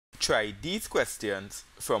Try these questions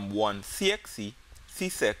from one CXC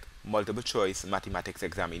CSEC multiple choice mathematics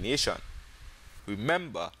examination.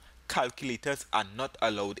 Remember, calculators are not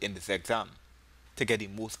allowed in this exam. To get the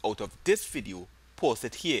most out of this video, pause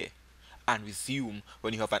it here and resume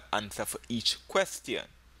when you have an answer for each question.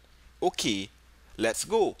 Okay, let's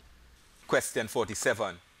go. Question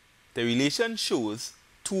 47. The relation shows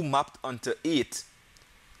 2 mapped onto 8,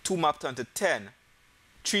 2 mapped onto 10,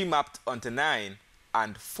 3 mapped onto 9,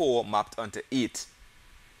 and 4 mapped onto 8.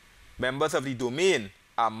 Members of the domain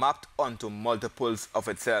are mapped onto multiples of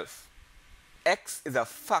itself. X is a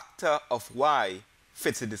factor of Y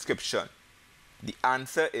fits the description. The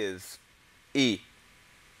answer is A.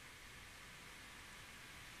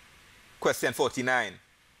 Question 49.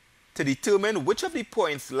 To determine which of the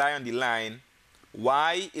points lie on the line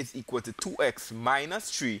y is equal to 2x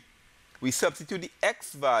minus 3, we substitute the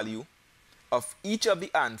x value of each of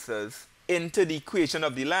the answers into the equation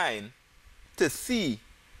of the line to see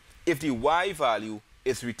if the y value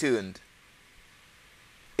is returned.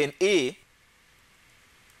 In A,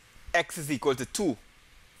 x is equal to 2.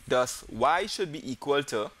 Thus, y should be equal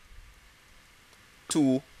to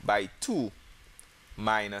 2 by 2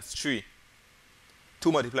 minus 3.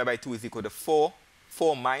 2 multiplied by 2 is equal to 4.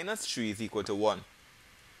 4 minus 3 is equal to 1.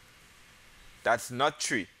 That's not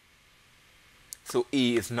 3. So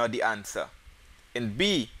A is not the answer. In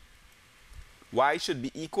B, y should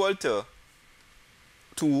be equal to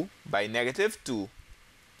 2 by negative 2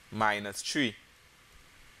 minus 3.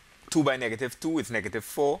 2 by negative 2 is negative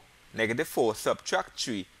 4. Negative 4 subtract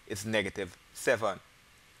 3 is negative 7.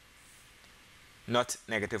 Not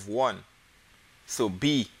negative 1. So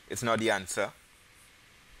B is not the answer.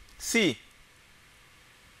 C,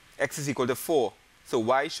 x is equal to 4. So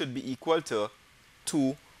y should be equal to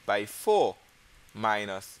 2 by 4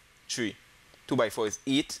 minus 3. 2 by 4 is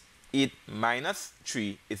 8. 8 minus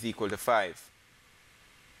 3 is equal to 5.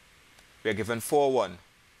 We are given 4, 1,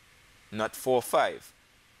 not 4, 5.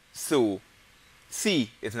 So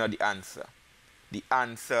C is not the answer. The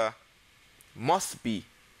answer must be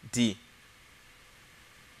D.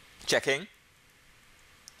 Checking.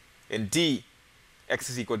 In D, x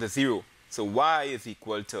is equal to 0. So y is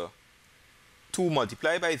equal to 2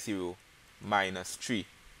 multiplied by 0 minus 3.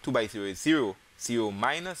 2 by 0 is 0. 0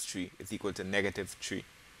 minus 3 is equal to negative 3.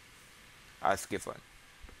 As given.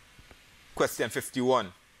 Question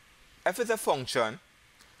 51. F is a function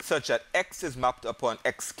such that x is mapped upon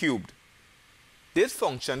x cubed. This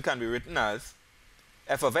function can be written as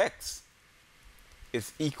f of x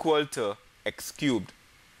is equal to x cubed.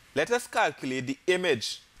 Let us calculate the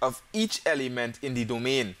image of each element in the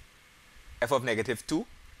domain. F of negative 2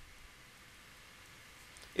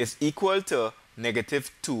 is equal to negative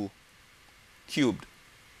 2 cubed.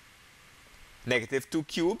 Negative 2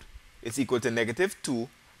 cubed is equal to negative 2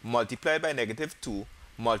 multiplied by negative 2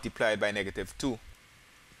 multiplied by negative 2.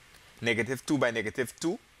 Negative 2 by negative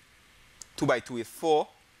 2. 2 by 2 is 4.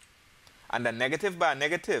 And a negative by a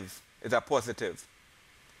negative is a positive.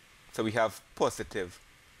 So we have positive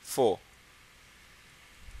 4.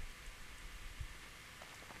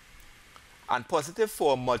 And positive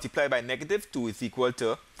 4 multiplied by negative 2 is equal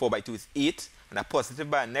to 4 by 2 is 8. And a positive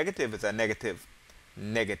by a negative is a negative.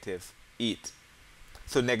 Negative 8.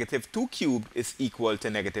 So negative 2 cubed is equal to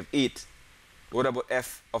negative 8. What about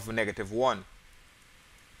f of negative 1?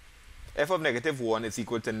 F of negative 1 is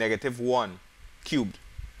equal to negative 1 cubed,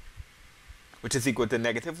 which is equal to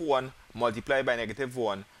negative 1 multiplied by negative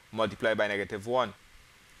 1 multiplied by negative 1.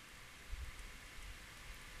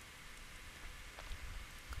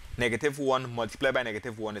 Negative 1 multiplied by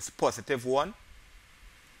negative 1 is positive 1.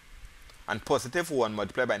 And positive 1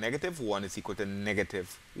 multiplied by negative 1 is equal to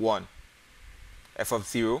negative 1. F of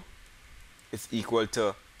 0 is equal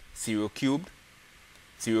to 0 cubed.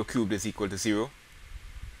 0 cubed is equal to 0.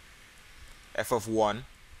 F of 1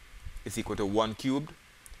 is equal to 1 cubed.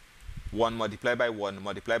 1 multiplied by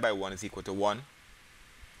 1 is equal to 1.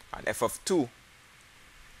 And f of 2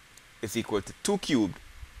 is equal to 2 cubed.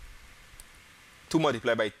 2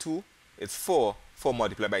 multiplied by 2 is 4. 4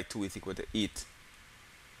 multiplied by 2 is equal to 8.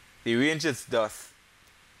 The range is thus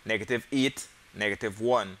negative 8, negative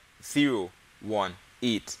 1, 0, 1,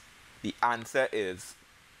 8. The answer is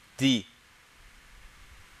D.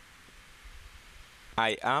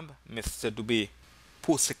 I am Mr. Dube.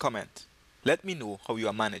 Post a comment. Let me know how you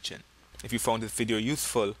are managing. If you found this video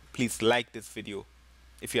useful, please like this video.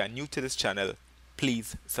 If you are new to this channel,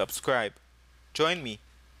 please subscribe. Join me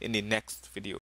in the next video.